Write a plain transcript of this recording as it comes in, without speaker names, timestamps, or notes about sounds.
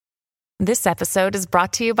This episode is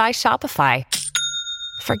brought to you by Shopify.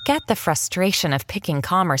 Forget the frustration of picking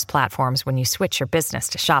commerce platforms when you switch your business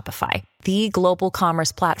to Shopify, the global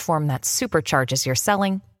commerce platform that supercharges your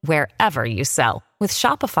selling wherever you sell. With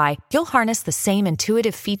Shopify, you'll harness the same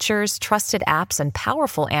intuitive features, trusted apps, and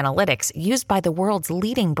powerful analytics used by the world's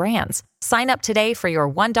leading brands. Sign up today for your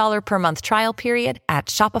 $1 per month trial period at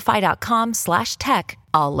shopify.com/tech,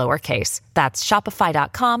 all lowercase. That's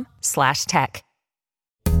shopify.com/tech.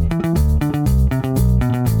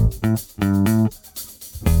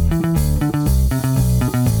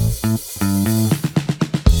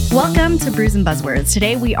 Welcome to Brews and Buzzwords.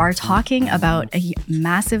 Today we are talking about a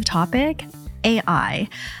massive topic, AI,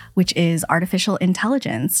 which is artificial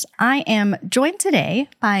intelligence. I am joined today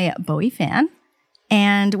by Bowie Fan,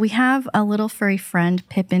 and we have a little furry friend,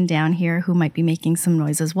 Pippin, down here who might be making some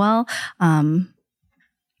noise as well.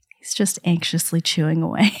 He's just anxiously chewing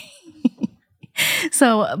away.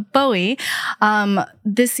 So, Bowie,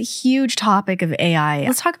 this huge topic of AI,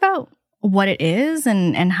 let's talk about what it is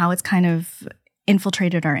and how it's kind of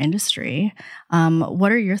infiltrated our industry.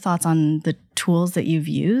 What are your thoughts on the tools that you've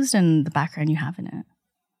used and the background you have in it?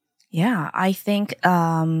 Yeah, I think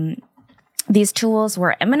these tools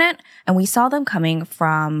were imminent and we saw them coming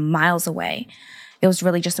from miles away. It was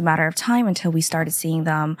really just a matter of time until we started seeing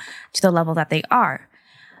them to the level that they are.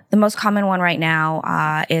 The most common one right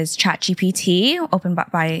now is ChatGPT, opened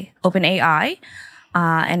by OpenAI.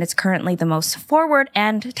 And it's currently the most forward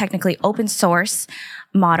and technically open source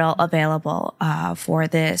model available for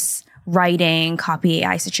this writing copy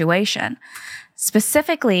AI situation.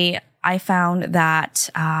 Specifically, I found that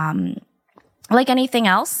like anything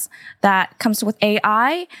else that comes with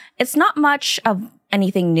AI, it's not much of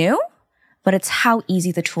anything new, but it's how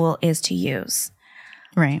easy the tool is to use.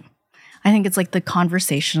 Right. I think it's like the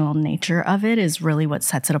conversational nature of it is really what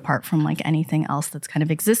sets it apart from like anything else that's kind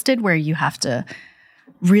of existed where you have to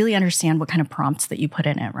really understand what kind of prompts that you put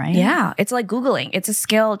in it, right? Yeah, it's like Googling. It's a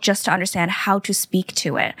skill just to understand how to speak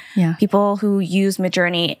to it. Yeah. People who use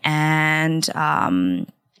Midjourney and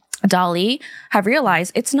DALL-E have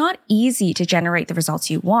realized it's not easy to generate the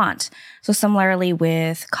results you want. So similarly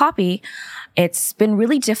with copy, it's been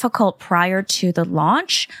really difficult prior to the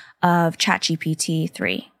launch of ChatGPT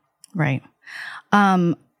 3. Right.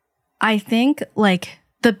 I think like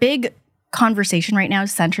the big conversation right now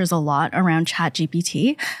centers a lot around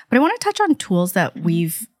ChatGPT, but I want to touch on tools that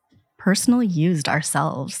we've personally used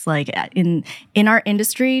ourselves, like in our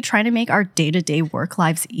industry, trying to make our day-to-day work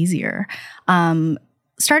lives easier.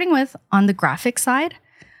 Starting with on the graphic side,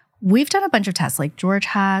 we've done a bunch of tests like George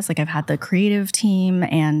has, like I've had the creative team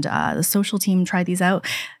and the social team try these out,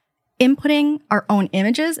 inputting our own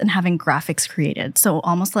images and having graphics created. So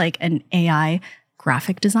almost like an AI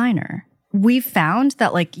graphic designer. We've found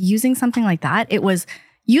that like using something like that, it was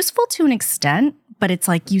useful to an extent, but it's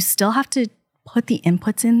like you still have to put the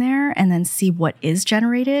inputs in there and then see what is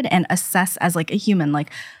generated and assess as like a human, like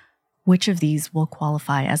which of these will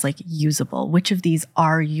qualify as like usable, which of these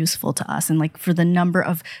are useful to us. And like for the number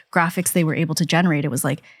of graphics they were able to generate, it was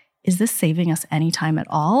like, is this saving us any time at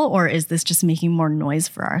all? Or is this just making more noise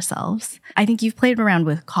for ourselves? I think you've played around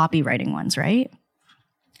with copywriting ones, right?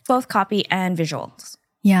 Both copy and visuals.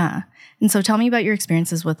 Yeah. And so tell me about your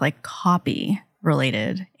experiences with like copy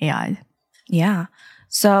related AI. Yeah.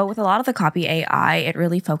 So with a lot of the copy AI, it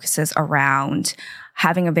really focuses around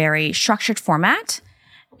having a very structured format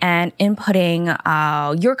and inputting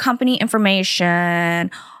your company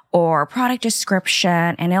information or product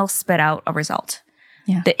description, and it'll spit out a result.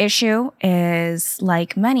 Yeah. The issue is,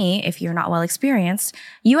 like many, if you're not well experienced,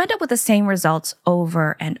 you end up with the same results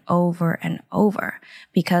over and over and over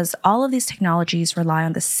because all of these technologies rely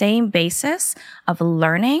on the same basis of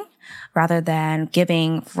learning rather than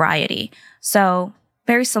giving variety. So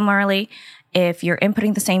very similarly, if you're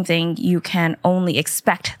inputting the same thing, you can only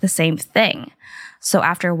expect the same thing. So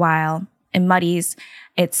after a while, it muddies.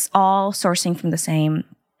 It's all sourcing from the same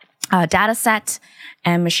data set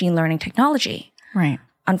and machine learning technology. Right.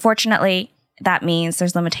 Unfortunately, that means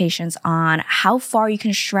there's limitations on how far you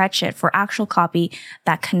can stretch it for actual copy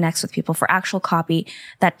that connects with people, for actual copy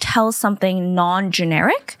that tells something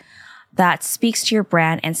non-generic that speaks to your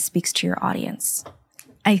brand and speaks to your audience.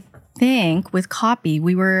 I think with copy,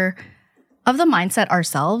 we were of the mindset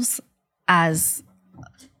ourselves as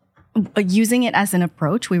using it as an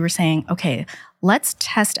approach. We were saying, okay, let's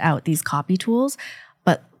test out these copy tools,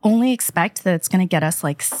 but only expect that it's going to get us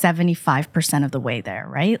like 75% of the way there,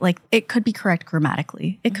 right? Like it could be correct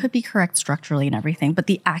grammatically, it could be correct structurally and everything, but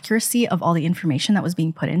the accuracy of all the information that was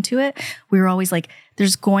being put into it, we were always like,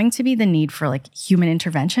 there's going to be the need for like human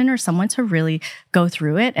intervention or someone to really go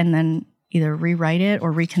through it and then, either rewrite it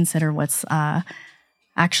or reconsider what's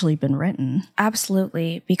actually been written.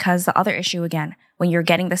 Absolutely. Because the other issue, again, when you're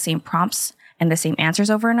getting the same prompts and the same answers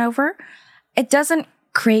over and over, it doesn't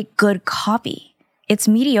create good copy. It's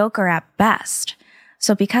mediocre at best.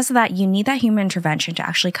 So because of that, you need that human intervention to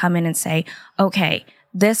actually come in and say, okay,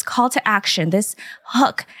 this call to action, this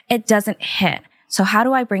hook, it doesn't hit. So how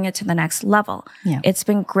do I bring it to the next level? Yeah. It's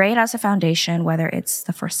been great as a foundation, whether it's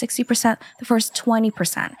the first 60%, the first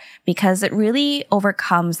 20%, because it really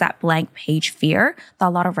overcomes that blank page fear that a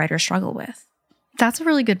lot of writers struggle with. That's a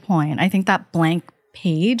really good point. I think that blank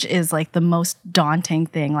page is like the most daunting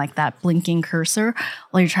thing, like that blinking cursor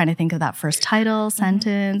while you're trying to think of that first title,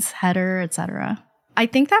 sentence, header, etc. I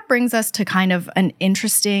think that brings us to kind of an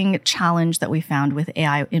interesting challenge that we found with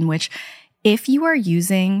AI, in which if you are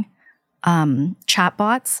using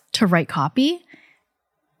chatbots to write copy,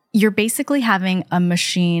 you're basically having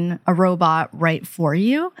a robot write for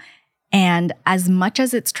you. And as much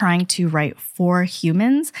as it's trying to write for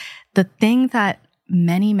humans, the thing that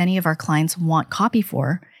many of our clients want copy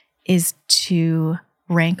for is to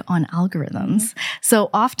rank on algorithms. So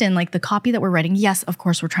often, like the copy that we're writing, yes, of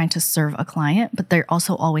course, we're trying to serve a client, but they're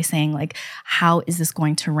also always saying like, how is this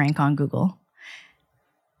going to rank on Google?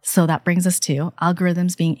 So that brings us to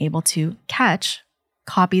algorithms being able to catch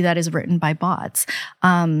copy that is written by bots.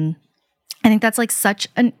 I think that's like such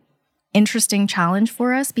an interesting challenge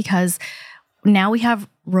for us, because now we have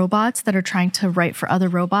robots that are trying to write for other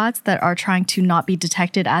robots that are trying to not be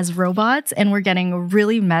detected as robots. And we're getting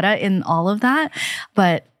really meta in all of that.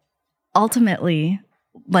 But ultimately,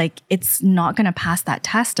 like, it's not going to pass that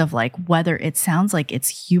test of like whether it sounds like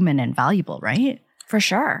it's human and valuable, right? For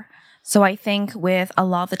sure. So I think with a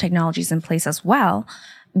lot of the technologies in place as well,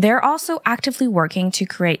 they're also actively working to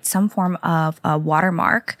create some form of a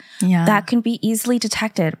watermark that can be easily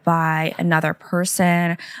detected by another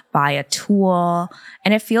person, by a tool.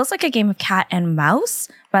 And it feels like a game of cat and mouse.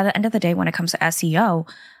 By the end of the day, when it comes to SEO,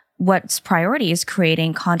 what's priority is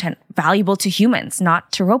creating content valuable to humans,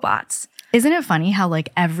 not to robots. Isn't it funny how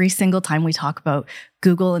like every single time we talk about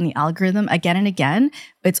Google and the algorithm again and again,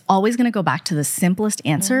 it's always going to go back to the simplest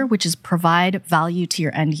answer, which is provide value to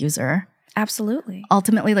your end user. Absolutely.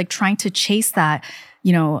 Ultimately, like trying to chase that,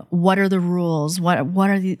 you know, what are the rules?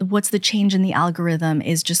 What's the change in the algorithm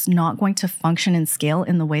is just not going to function and scale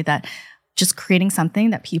in the way that just creating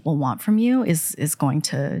something that people want from you is going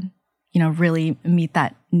to, you know, really meet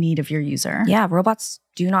that need of your user. Yeah, robots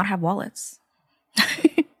do not have wallets.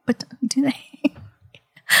 But do they?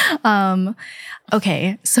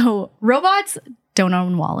 Okay, so robots don't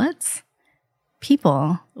own wallets.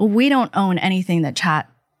 People, we don't own anything that chat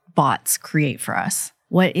bots create for us.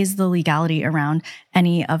 What is the legality around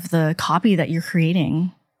any of the copy that you're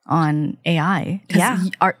creating on AI? Yeah.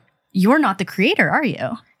 You're not the creator, are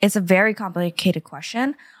you? It's a very complicated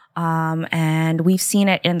question. And we've seen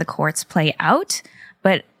it in the courts play out.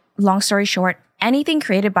 But long story short, anything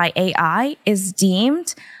created by AI is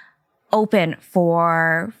deemed open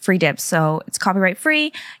for free dibs. So it's copyright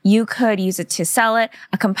free. You could use it to sell it.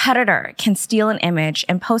 A competitor can steal an image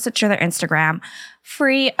and post it to their Instagram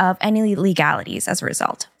free of any legalities as a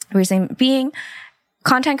result. The reason being,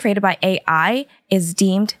 content created by AI is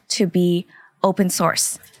deemed to be open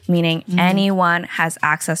source, meaning anyone has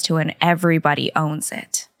access to it and everybody owns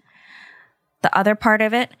it. The other part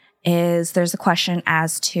of it is there's a question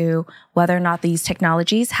as to whether or not these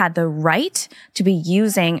technologies had the right to be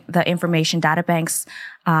using the information data banks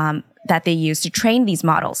that they use to train these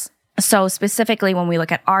models. So specifically, when we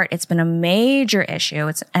look at art, it's been a major issue.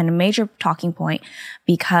 It's a major talking point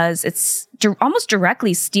because it's almost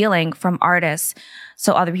directly stealing from artists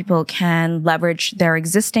so other people can leverage their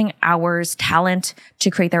existing hours, talent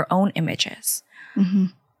to create their own images. Mm-hmm.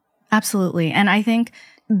 Absolutely. And I think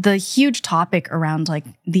the huge topic around like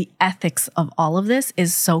the ethics of all of this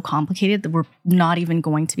is so complicated that we're not even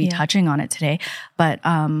going to be touching on it today. But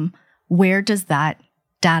where does that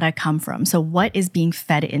data come from? So what is being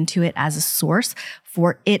fed into it as a source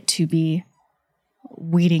for it to be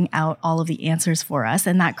weeding out all of the answers for us?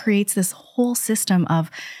 And that creates this whole system of,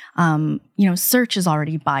 search is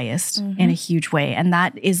already biased in a huge way. And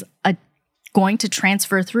that is going to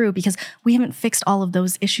transfer through because we haven't fixed all of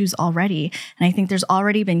those issues already. And I think there's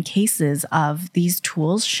already been cases of these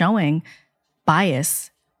tools showing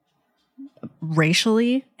bias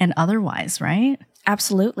racially and otherwise, right?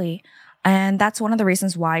 Absolutely. And that's one of the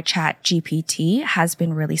reasons why ChatGPT has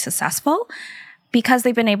been really successful, because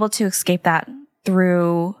they've been able to escape that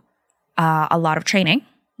through a lot of training.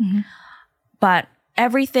 But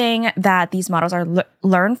everything that these models are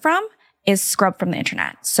learned from is scrubbed from the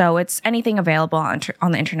internet. So it's anything available on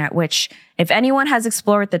the internet, which if anyone has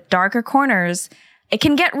explored the darker corners, it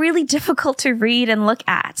can get really difficult to read and look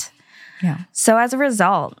at. Yeah. So as a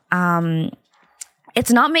result,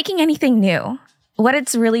 it's not making anything new. What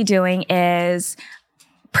it's really doing is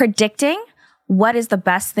predicting what is the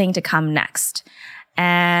best thing to come next.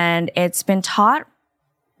 And it's been taught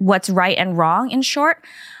what's right and wrong, in short,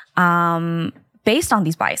 based on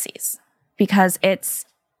these biases, because it's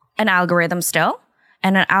an algorithm still.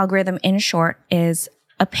 And an algorithm, in short, is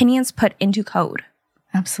opinions put into code.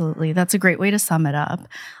 Absolutely. That's a great way to sum it up.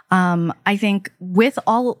 I think with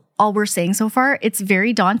all we're saying so far, it's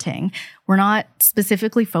very daunting. We're not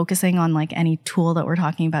specifically focusing on like any tool that we're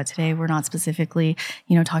talking about today. We're not specifically,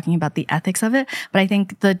 talking about the ethics of it. But I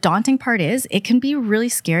think the daunting part is it can be really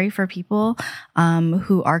scary for people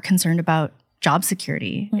who are concerned about job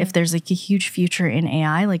security. If there's like a huge future in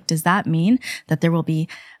AI, like does that mean that there will be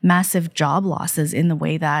massive job losses in the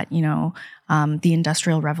way that, the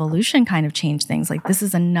Industrial Revolution kind of changed things? Like this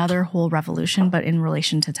is another whole revolution, but in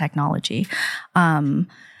relation to technology.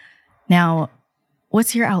 Now,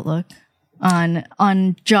 what's your outlook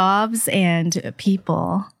on jobs and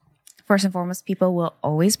people? First and foremost, people will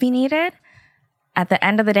always be needed. At the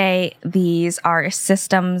end of the day, these are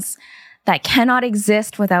systems that cannot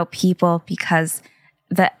exist without people, because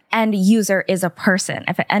the end user is a person.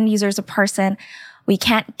 If an end user is a person, we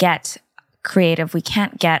can't get creative. We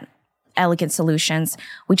can't get elegant solutions.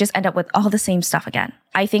 We just end up with all the same stuff again.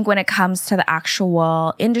 I think when it comes to the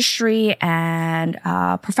actual industry and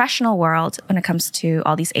professional world, when it comes to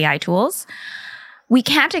all these AI tools, we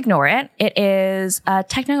can't ignore it. It is a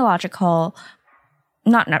technological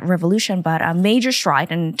not revolution, but a major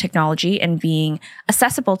stride in technology and being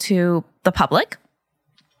accessible to the public,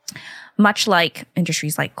 much like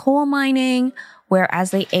industries like coal mining, where as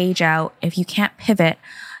they age out, if you can't pivot,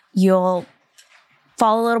 you'll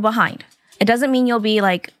fall a little behind. It doesn't mean you'll be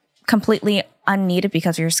like completely unneeded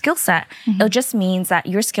because of your skill set. It just means that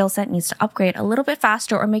your skill set needs to upgrade a little bit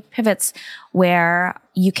faster or make pivots where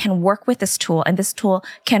you can work with this tool and this tool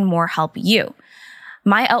can more help you.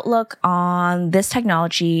 My outlook on this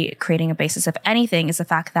technology creating a basis of anything is the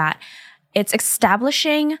fact that it's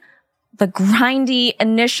establishing the grindy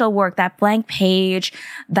initial work, that blank page,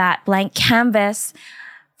 that blank canvas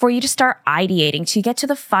for you to start ideating, to get to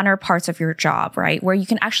the funner parts of your job, right? Where you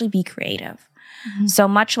can actually be creative. So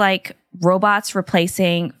much like robots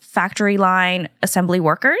replacing factory line assembly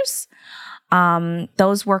workers,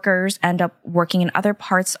 those workers end up working in other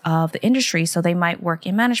parts of the industry. So they might work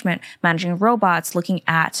in management, managing robots, looking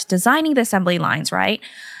at designing the assembly lines, right?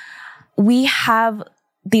 We have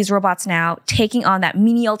these robots now taking on that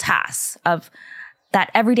menial task of that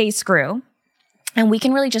everyday screw. And we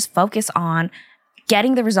can really just focus on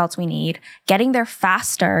getting the results we need, getting there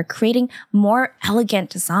faster, creating more elegant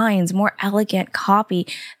designs, more elegant copy,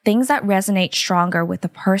 things that resonate stronger with the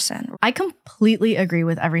person. I completely agree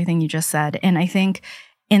with everything you just said. And I think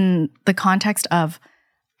in the context of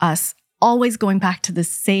us always going back to the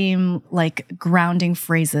same like grounding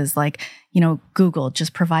phrases, like, Google,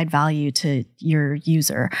 just provide value to your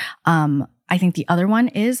user. I think the other one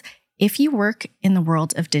is if you work in the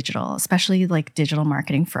world of digital, especially like digital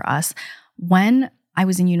marketing for us, when I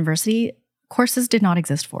was in university, courses did not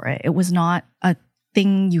exist for it. It was not a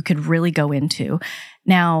thing you could really go into.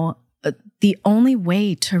 Now, the only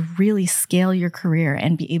way to really scale your career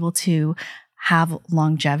and be able to have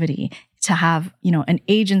longevity, to have, an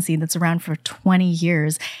agency that's around for 20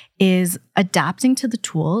 years is adapting to the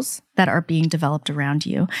tools that are being developed around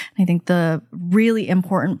you. And I think the really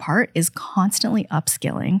important part is constantly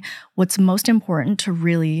upskilling. What's most important to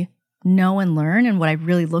really know and learn, and what I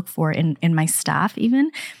really look for in my staff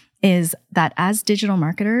even, is that as digital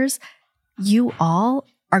marketers, you all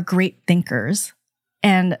are great thinkers.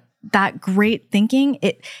 And that great thinking,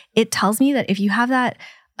 it tells me that if you have that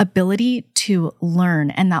ability to learn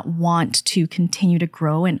and that want to continue to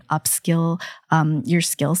grow and upskill your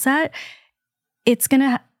skill set, it's going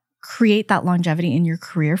to create that longevity in your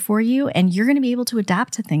career for you. And you're going to be able to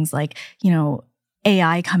adapt to things like,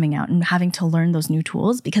 AI coming out and having to learn those new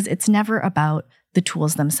tools, because it's never about the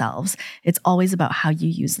tools themselves. It's always about how you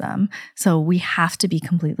use them. So we have to be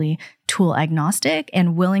completely tool agnostic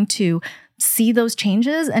and willing to see those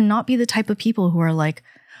changes and not be the type of people who are like,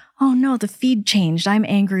 oh no, the feed changed, I'm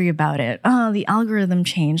angry about it. Oh, the algorithm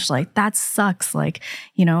changed. Like that sucks. Like,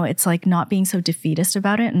 it's like not being so defeatist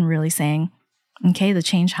about it and really saying, okay, the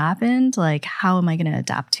change happened. Like, how am I going to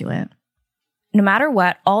adapt to it? No matter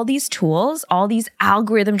what, all these tools, all these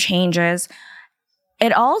algorithm changes,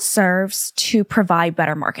 it all serves to provide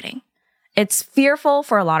better marketing. It's fearful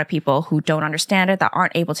for a lot of people who don't understand it, that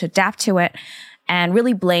aren't able to adapt to it, and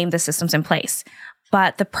really blame the systems in place.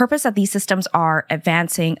 But the purpose that these systems are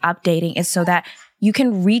advancing, updating, is so that you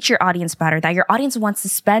can reach your audience better, that your audience wants to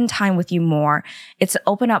spend time with you more. It's to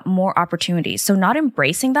open up more opportunities. So not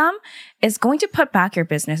embracing them is going to put back your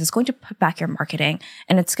business. It's going to put back your marketing,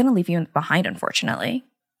 and it's going to leave you behind, unfortunately.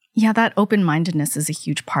 Yeah, that open-mindedness is a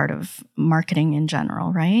huge part of marketing in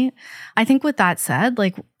general, right? I think with that said,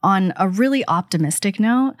 like on a really optimistic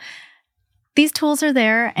note, these tools are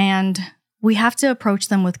there and we have to approach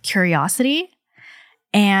them with curiosity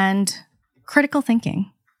and critical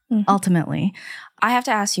thinking, ultimately. I have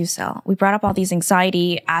to ask you, Syl, we brought up all these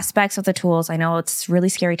anxiety aspects of the tools. I know it's really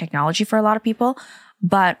scary technology for a lot of people,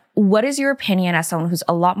 but what is your opinion as someone who's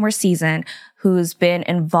a lot more seasoned, who's been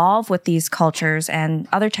involved with these cultures and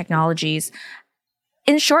other technologies,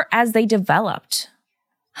 in short, as they developed?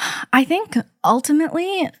 I think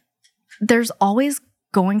ultimately there's always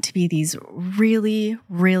going to be these really,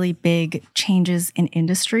 really big changes in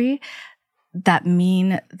industry that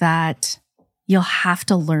mean that you'll have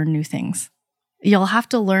to learn new things. You'll have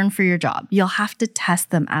to learn for your job. You'll have to test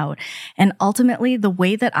them out. And ultimately, the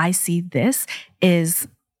way that I see this is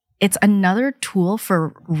it's another tool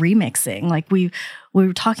for remixing. Like we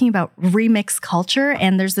were talking about remix culture,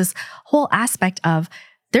 and there's this whole aspect of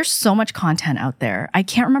there's so much content out there. I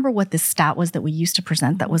can't remember what this stat was that we used to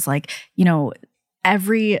present that was like,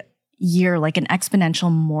 every year, like an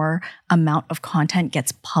exponential more amount of content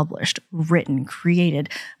gets published, written, created,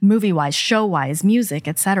 movie-wise, show-wise, music,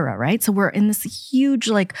 etc., right? So we're in this huge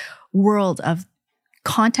like world of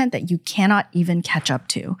content that you cannot even catch up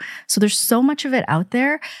to. So there's so much of it out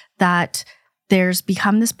there that there's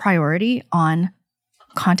become this priority on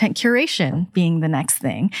content curation being the next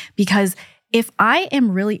thing. Because if I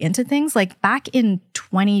am really into things, like back in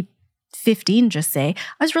 2015, just say,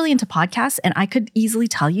 I was really into podcasts and I could easily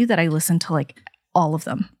tell you that I listened to like all of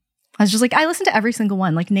them. I was just like, I listened to every single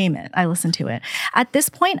one, like name it, I listened to it. At this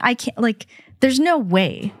point, I can't, like, there's no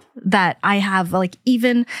way that I have like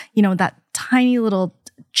even, that tiny little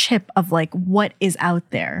chip of like what is out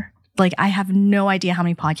there. Like I have no idea how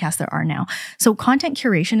many podcasts there are now. So content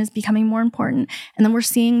curation is becoming more important. And then we're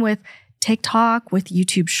seeing with TikTok, with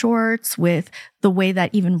YouTube Shorts, with the way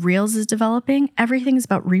that even Reels is developing, everything is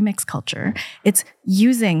about remix culture. It's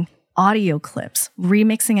using audio clips,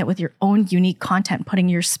 remixing it with your own unique content, putting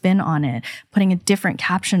your spin on it, putting a different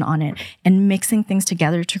caption on it, and mixing things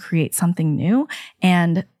together to create something new.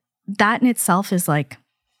 And that in itself is like,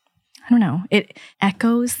 I don't know, it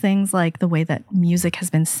echoes things like the way that music has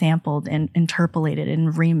been sampled and interpolated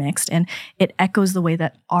and remixed, and it echoes the way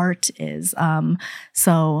that art is.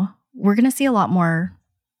 So we're going to see a lot more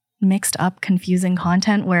mixed up, confusing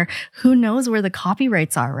content where who knows where the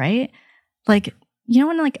copyrights are, right? Like,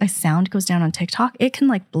 when like a sound goes down on TikTok, it can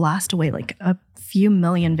like blast away like a few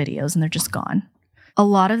million videos and they're just gone. A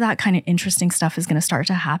lot of that kind of interesting stuff is going to start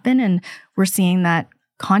to happen. And we're seeing that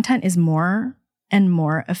content is more and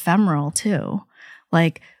more ephemeral too.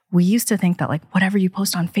 Like we used to think that like whatever you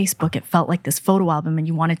post on Facebook, it felt like this photo album and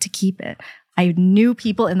you wanted to keep it. I knew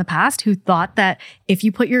people in the past who thought that if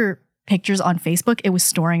you put your pictures on Facebook, it was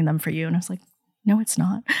storing them for you. And I was like, no, it's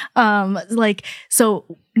not.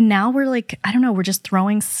 So now we're like, I don't know, we're just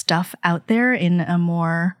throwing stuff out there in a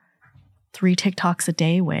more 3 TikToks a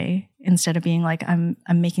day way instead of being like, I'm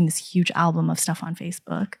making this huge album of stuff on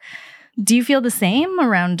Facebook. Do you feel the same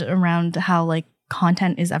around how like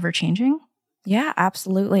content is ever changing? Yeah,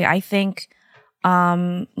 absolutely. I think,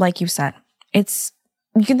 like you said,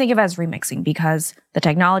 you can think of it as remixing because the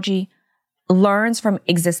technology learns from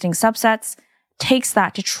existing subsets, takes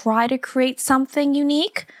that to try to create something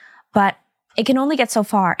unique, but it can only get so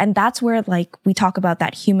far. And that's where like we talk about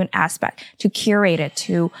that human aspect, to curate it,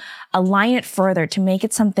 to align it further, to make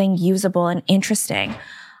it something usable and interesting.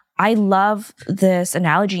 I love this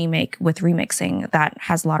analogy you make with remixing that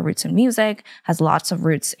has a lot of roots in music, has lots of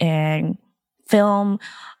roots in film.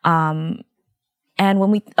 And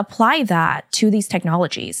when we apply that to these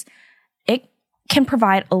technologies, it can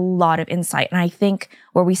provide a lot of insight. And I think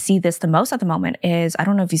where we see this the most at the moment is, I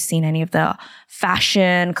don't know if you've seen any of the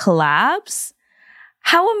fashion collabs.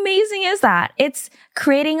 How amazing is that? It's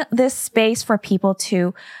creating this space for people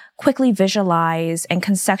to quickly visualize and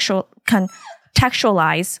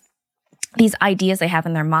contextualize these ideas they have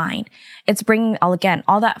in their mind. It's bringing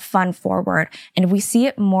all that fun forward. And if we see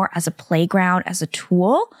it more as a playground, as a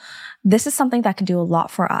tool, this is something that can do a lot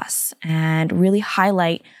for us and really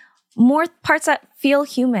highlight more parts that feel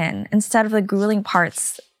human instead of the grueling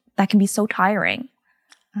parts that can be so tiring.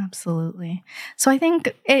 Absolutely. So I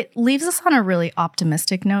think it leaves us on a really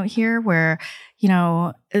optimistic note here where,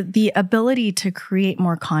 the ability to create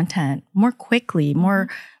more content more quickly, more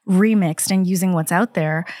remixed and using what's out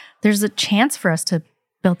there, there's a chance for us to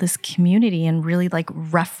build this community and really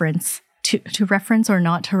reference to reference or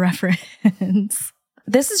not to reference.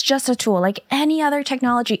 This is just a tool. Like any other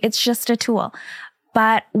technology, it's just a tool.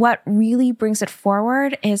 But what really brings it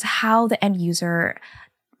forward is how the end user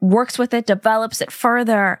works with it, develops it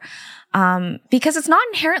further, because it's not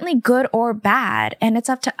inherently good or bad, and it's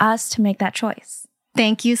up to us to make that choice.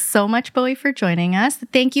 Thank you so much, Bowie, for joining us.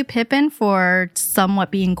 Thank you, Pippin, for somewhat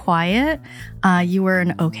being quiet. You were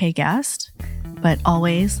an okay guest, but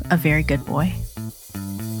always a very good boy.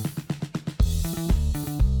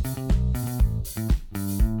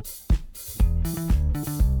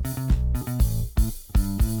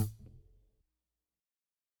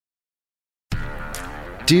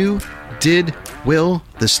 Did, Will,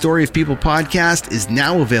 the Story of People podcast is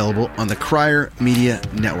now available on the Crier Media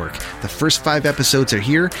Network. The first 5 episodes are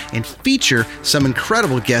here and feature some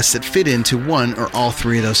incredible guests that fit into one or all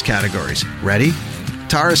 3 of those categories. Ready?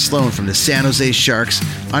 Tara Sloan from the San Jose Sharks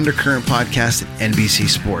Undercurrent podcast at NBC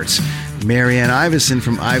Sports. Marianne Iveson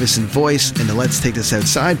from Iveson Voice and the Let's Take This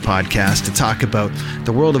Outside podcast to talk about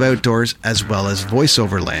the world of outdoors as well as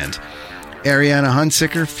voiceover land. Ariana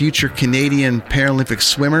Hunsicker, future Canadian Paralympic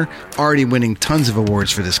swimmer, already winning tons of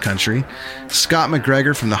awards for this country. Scott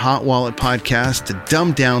McGregor from the Hot Wallet podcast to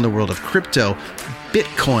dumb down the world of crypto,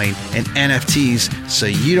 Bitcoin, and NFTs so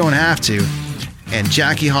you don't have to. And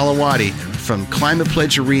Jackie Holowati from Climate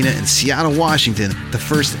Pledge Arena in Seattle, Washington, the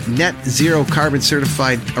first net zero carbon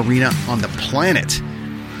certified arena on the planet.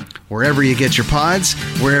 Wherever you get your pods,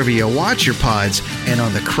 wherever you watch your pods, and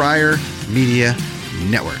on the Crier Media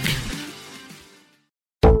Network.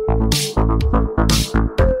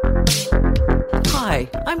 Hi,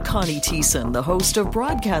 I'm Connie Thiessen, the host of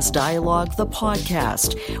Broadcast Dialogue, the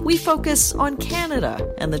podcast. We focus on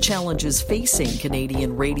Canada and the challenges facing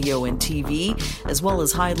Canadian radio and TV, as well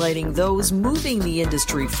as highlighting those moving the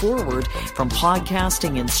industry forward from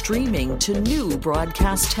podcasting and streaming to new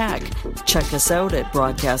broadcast tech. Check us out at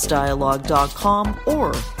broadcastdialogue.com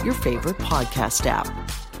or your favorite podcast app.